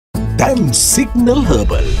දැන් signal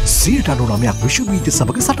herbal 99ක් විශ්වවිද්‍ය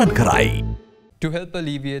සමග සටන් කරයි. To help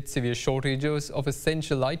alleviate severe shortages of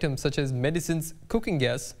essential items such as medicines, cooking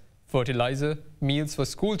gas, fertilizer, meals for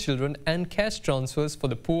school children and cash transfers for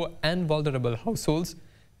the poor and vulnerable households,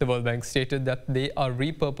 the World Bank stated that they are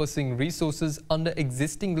repurposing resources under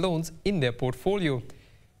existing loans in their portfolio.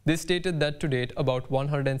 They stated that to date about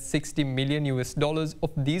 $160 million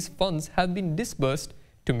of these funds have been disbursed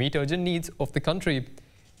to meet urgent needs of the country.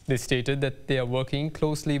 They stated that they are working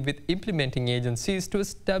closely with implementing agencies to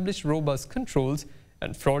establish robust controls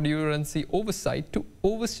and fraudulency oversight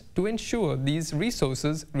to ensure these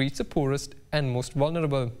resources reach the poorest and most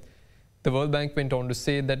vulnerable. The World Bank went on to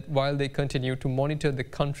say that while they continue to monitor the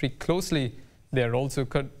country closely, they are also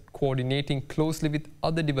coordinating closely with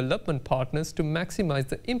other development partners to maximize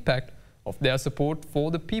the impact of their support for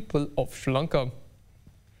the people of Sri Lanka.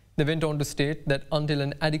 They went on to state that until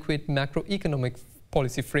an adequate macroeconomic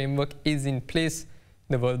policy framework is in place,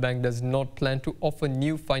 the World Bank does not plan to offer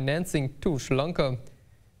new financing to Sri Lanka.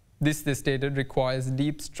 This, they stated, requires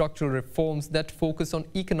deep structural reforms that focus on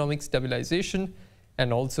economic stabilization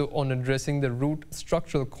and also on addressing the root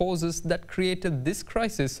structural causes that created this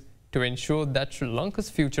crisis to ensure that Sri Lanka's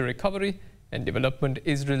future recovery and development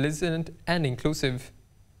is resilient and inclusive.